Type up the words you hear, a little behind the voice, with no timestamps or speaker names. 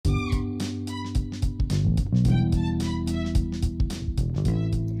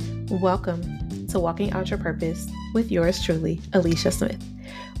Welcome to Walking Out Your Purpose with yours truly, Alicia Smith,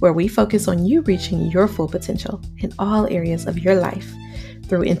 where we focus on you reaching your full potential in all areas of your life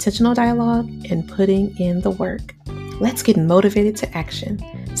through intentional dialogue and putting in the work. Let's get motivated to action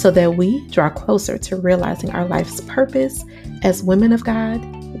so that we draw closer to realizing our life's purpose as women of God,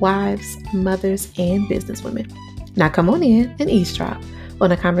 wives, mothers, and businesswomen. Now come on in and eavesdrop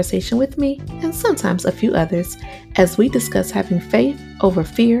on a conversation with me and sometimes a few others as we discuss having faith over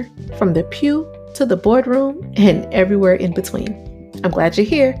fear from the pew to the boardroom and everywhere in between. I'm glad you're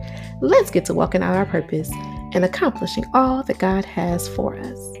here. Let's get to walking out our purpose and accomplishing all that God has for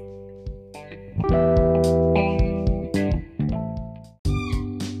us.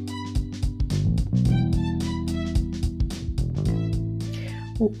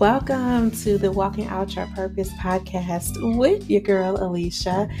 Welcome to the Walking Out Your Purpose podcast with your girl,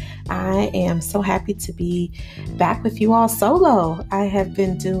 Alicia. I am so happy to be back with you all solo. I have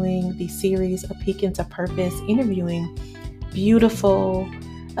been doing the series A Peek into Purpose, interviewing beautiful,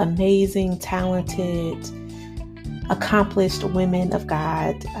 amazing, talented, accomplished women of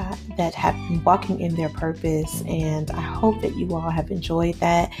God that have been walking in their purpose, and I hope that you all have enjoyed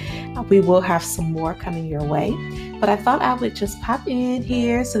that. We will have some more coming your way, but I thought I would just pop in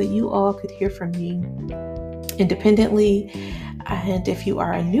here so that you all could hear from me independently. And if you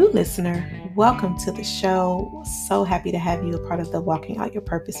are a new listener, welcome to the show. So happy to have you a part of the Walking Out Your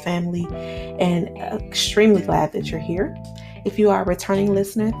Purpose family, and extremely glad that you're here. If you are a returning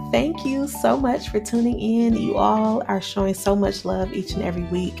listener, thank you so much for tuning in. You all are showing so much love each and every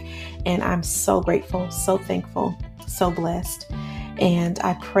week, and I'm so grateful, so thankful, so blessed. And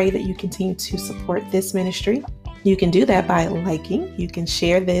I pray that you continue to support this ministry. You can do that by liking, you can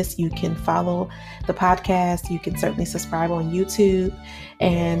share this, you can follow the podcast, you can certainly subscribe on YouTube,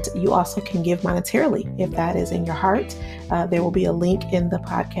 and you also can give monetarily if that is in your heart. There will be a link in the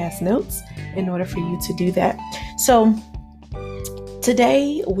podcast notes in order for you to do that. So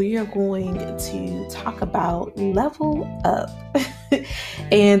today we are going to talk about level up.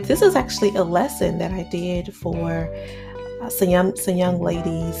 And this is actually a lesson that I did for some young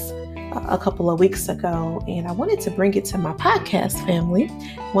ladies a couple of weeks ago, and I wanted to bring it to my podcast family.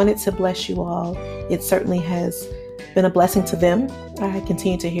 Wanted to bless you all. It certainly has been a blessing to them. I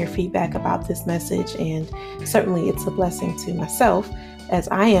continue to hear feedback about this message, and certainly it's a blessing to myself as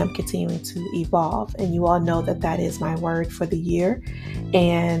I am continuing to evolve. And you all know that that is my word for the year,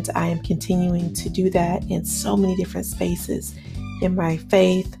 and I am continuing to do that in so many different spaces, in my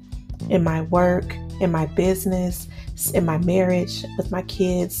faith, in my work, in my business, in my marriage, with my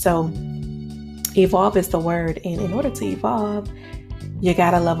kids. So evolve is the word. And in order to evolve, you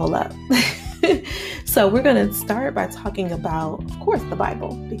got to level up. So we're going to start by talking about, of course, the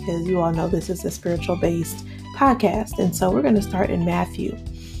Bible, because you all know this is a spiritual based podcast. And so we're going to start in Matthew.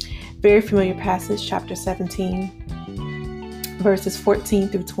 Very familiar passage, chapter 17, verses 14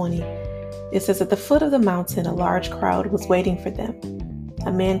 through 20. It says, at the foot of the mountain, a large crowd was waiting for them.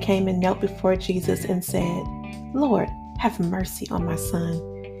 A man came and knelt before Jesus and said, Lord, have mercy on my son.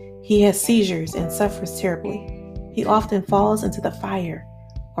 He has seizures and suffers terribly. He often falls into the fire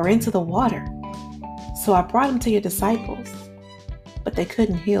or into the water. So I brought him to your disciples, but they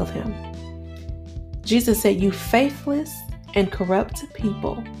couldn't heal him. Jesus said, you faithless and corrupt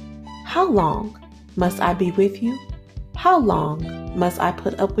people, how long must I be with you? How long must I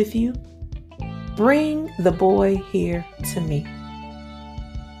put up with you? Bring the boy here to me.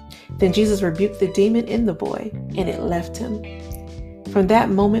 Then Jesus rebuked the demon in the boy, and it left him. From that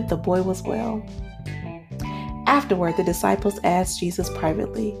moment, the boy was well. Afterward, the disciples asked Jesus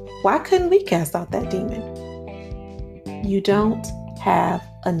privately, why couldn't we cast out that demon? You don't have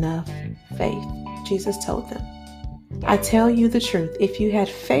enough faith, Jesus told them. I tell you the truth, if you had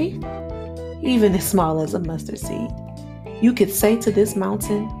faith, even as small as a mustard seed, you could say to this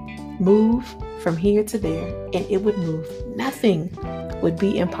mountain, move from here to there, and it would move. Nothing would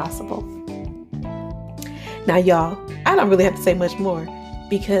be impossible. Now, y'all, I don't really have to say much more,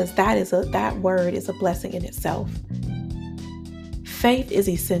 because that word is a blessing in itself. Faith is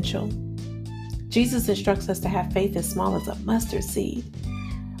essential. Jesus instructs us to have faith as small as a mustard seed.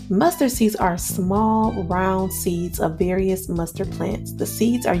 Mustard seeds are small, round seeds of various mustard plants. The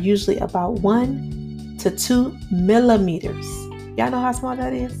seeds are usually about 1 to 2 millimeters. Y'all know how small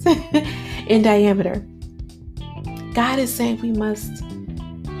that is? In diameter. God is saying we must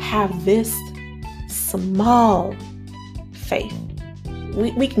have this small faith.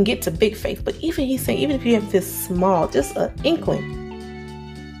 We can get to big faith, but he's saying, even if you have this small, just an inkling,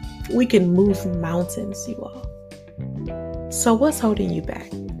 we can move mountains, you all. So what's holding you back?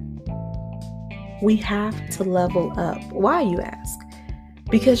 We have to level up. Why, you ask?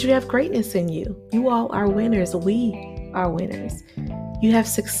 because you have greatness in you. You all are winners. We are winners. You have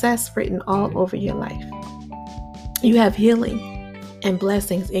success written all over your life. You have healing and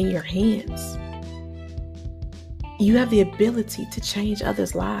blessings in your hands. You have the ability to change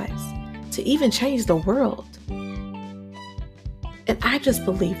others' lives, to even change the world. And I just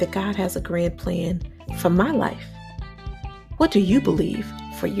believe that God has a grand plan for my life. What do you believe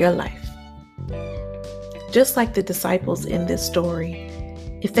for your life? Just like the disciples in this story,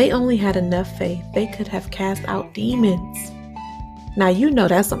 if they only had enough faith, they could have cast out demons. Now, you know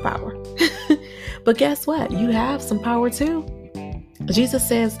that's some power. But guess what? You have some power too. Jesus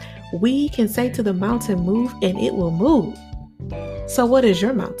says we can say to the mountain, move, and it will move. So what is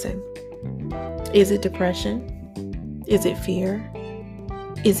your mountain? Is it depression? Is it fear?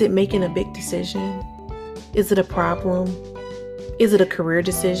 Is it making a big decision? Is it a problem? Is it a career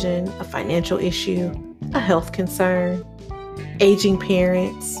decision, a financial issue, a health concern, aging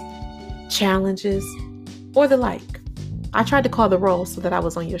parents, challenges, or the like? I tried to call the roll so that I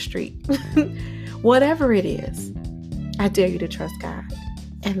was on your street. Whatever it is, I dare you to trust God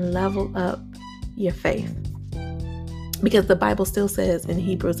and level up your faith. Because the Bible still says in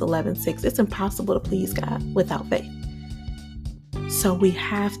Hebrews 11:6, it's impossible to please God without faith. So we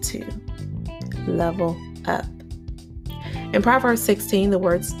have to level up. In Proverbs 16, the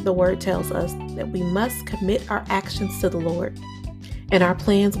word tells us that we must commit our actions to the Lord and our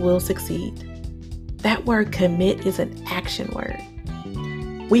plans will succeed. That word commit is an action word.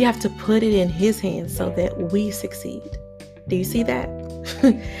 We have to put it in His hands so that we succeed. Do you see that?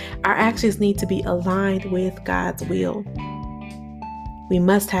 Our actions need to be aligned with God's will. We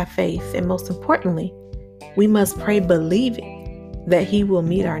must have faith, and most importantly, we must pray believing that He will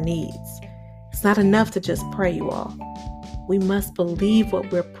meet our needs. It's not enough to just pray, you all. We must believe what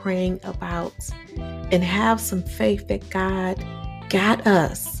we're praying about and have some faith that God got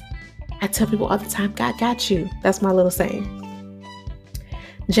us. I tell people all the time, God got you. That's my little saying.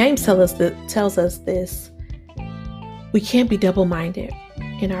 James tells us this. We can't be double-minded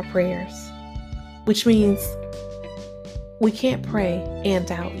in our prayers, which means we can't pray and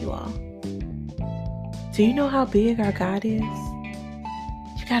doubt, you all. Do you know how big our God is?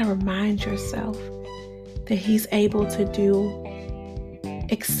 You got to remind yourself that He's able to do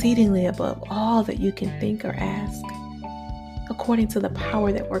exceedingly above all that you can think or ask, according to the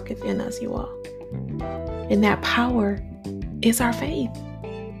power that worketh in us, you all. And that power is our faith.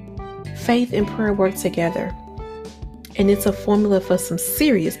 Faith and prayer work together. And it's a formula for some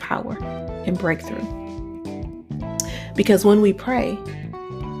serious power and breakthrough. Because when we pray,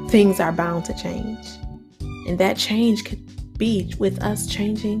 things are bound to change. And that change could be with us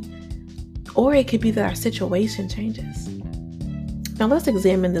changing, or it could be that our situation changes. Now let's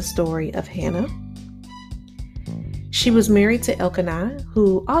examine the story of Hannah. She was married to Elkanah,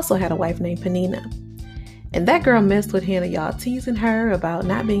 who also had a wife named Peninnah. And that girl messed with Hannah, y'all, teasing her about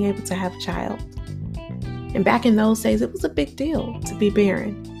not being able to have a child. And back in those days, it was a big deal to be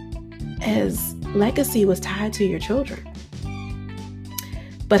barren, as legacy was tied to your children.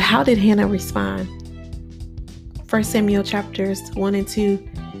 But how did Hannah respond? 1 Samuel chapters 1 and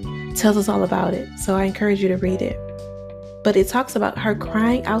 2 tells us all about it, so I encourage you to read it. But it talks about her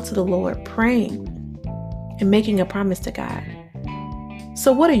crying out to the Lord, praying, and making a promise to God.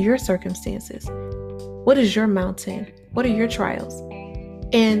 So what are your circumstances? What is your mountain? What are your trials?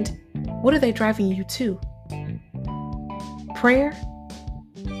 And what are they driving you to? Prayer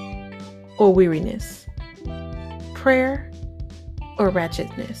or weariness? Prayer or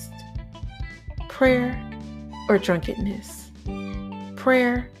wretchedness? Prayer or drunkenness?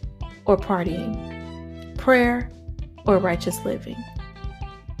 Prayer or partying? Prayer or righteous living?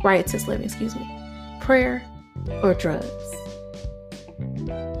 Prayer or drugs?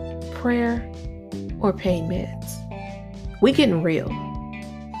 Prayer or pain meds? We getting real.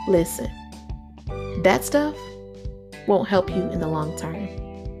 Listen, that stuff won't help you in the long term.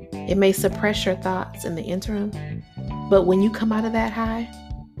 It may suppress your thoughts in the interim, but when you come out of that high,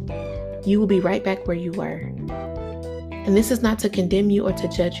 you will be right back where you were. And this is not to condemn you or to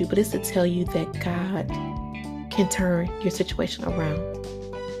judge you, but it's to tell you that God can turn your situation around.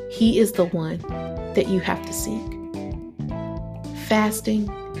 He is the one that you have to seek. Fasting,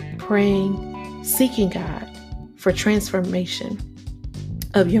 praying, seeking God for transformation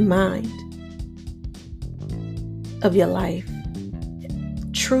of your mind, of your life.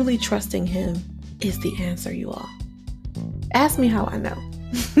 Truly trusting Him is the answer, you all. Ask me how I know.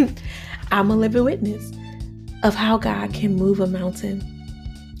 I'm a living witness of how God can move a mountain,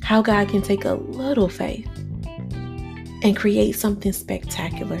 how God can take a little faith and create something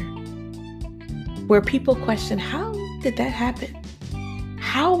spectacular, where people question, how did that happen?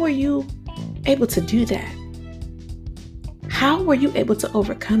 How were you able to do that? How were you able to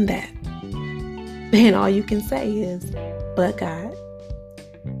overcome that? And all you can say is, but God.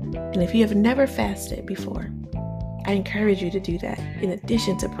 And if you have never fasted before, I encourage you to do that in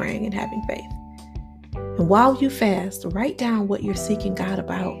addition to praying and having faith. And while you fast, write down what you're seeking God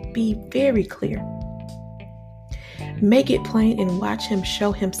about. Be very clear. Make it plain and watch Him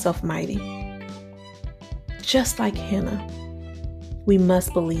show Himself mighty. Just like Hannah, we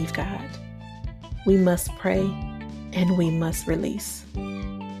must believe God. We must pray and we must release.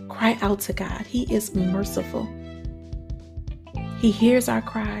 Cry out to God. He is merciful. He hears our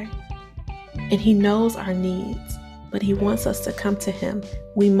cry and He knows our needs, but He wants us to come to Him.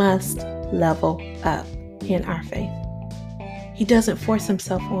 We must level up in our faith. He doesn't force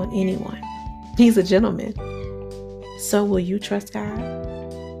Himself on anyone. He's a gentleman. So will you trust God?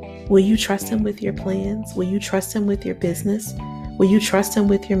 Will you trust Him with your plans? Will you trust Him with your business? Will you trust Him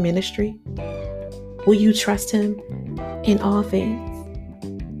with your ministry? Will you trust Him in all things?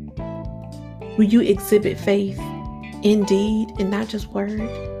 Will you exhibit faith in deed and not just word?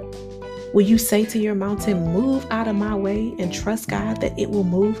 Will you say to your mountain, move out of my way, and trust God that it will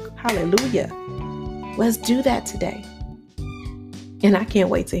move? Hallelujah. Let's do that today. And I can't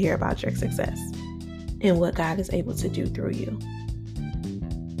wait to hear about your success and what God is able to do through you.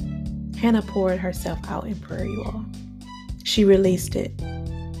 Hannah poured herself out in prayer, you all. She released it.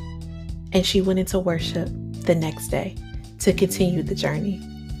 And she went into worship the next day to continue the journey.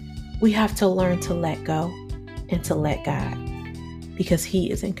 We have to learn to let go and to let God, because He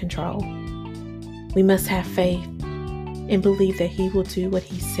is in control. We must have faith and believe that He will do what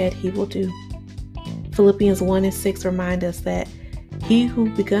He said He will do. Philippians 1:6 remind us that He who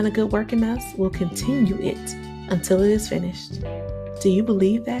begun a good work in us will continue it until it is finished. Do you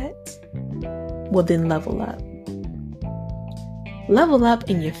believe that? Well, then level up. Level up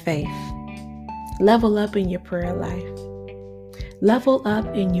in your faith. Level up in your prayer life. Level up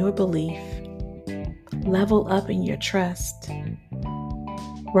in your belief. Level up in your trust.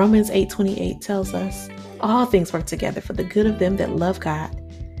 Romans 8:28 tells us, all things work together for the good of them that love God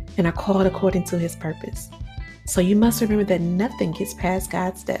and are called according to His purpose. So you must remember that nothing gets past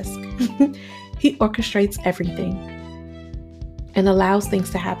God's desk. He orchestrates everything and allows things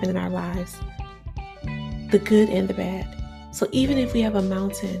to happen in our lives, the good and the bad. So even if we have a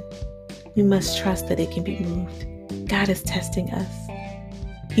mountain, we must trust that it can be moved. God is testing us.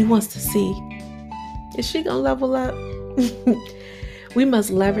 He wants to see, is she going to level up? We must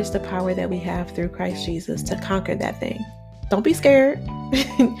leverage the power that we have through Christ Jesus to conquer that thing. Don't be scared.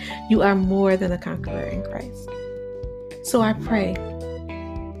 You are more than a conqueror in Christ. So I pray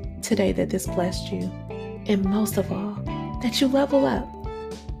today that this blessed you, and most of all, that you level up.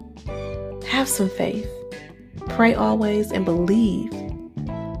 Have some faith. Pray always and believe.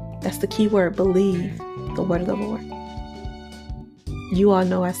 That's the key word, believe the word of the Lord. You all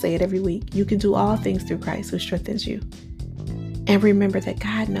know I say it every week. You can do all things through Christ who strengthens you. And remember that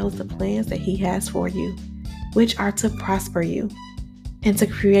God knows the plans that He has for you, which are to prosper you and to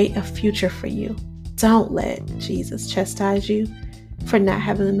create a future for you. Don't let Jesus chastise you for not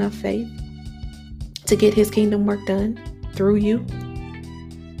having enough faith to get His kingdom work done through you.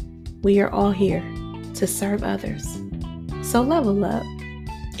 We are all here to serve others. So level up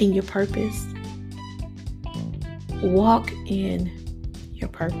in your purpose. Walk in your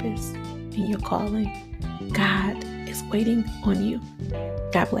purpose, in your calling. God is waiting on you.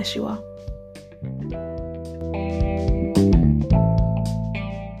 God bless you all.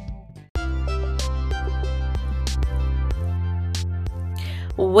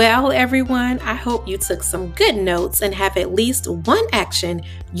 Well, everyone, I hope you took some good notes and have at least one action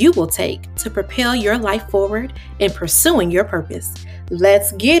you will take to propel your life forward in pursuing your purpose.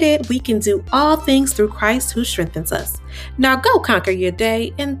 Let's get it. We can do all things through Christ who strengthens us. Now go conquer your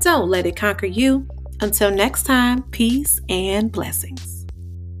day and don't let it conquer you. Until next time, peace and blessings.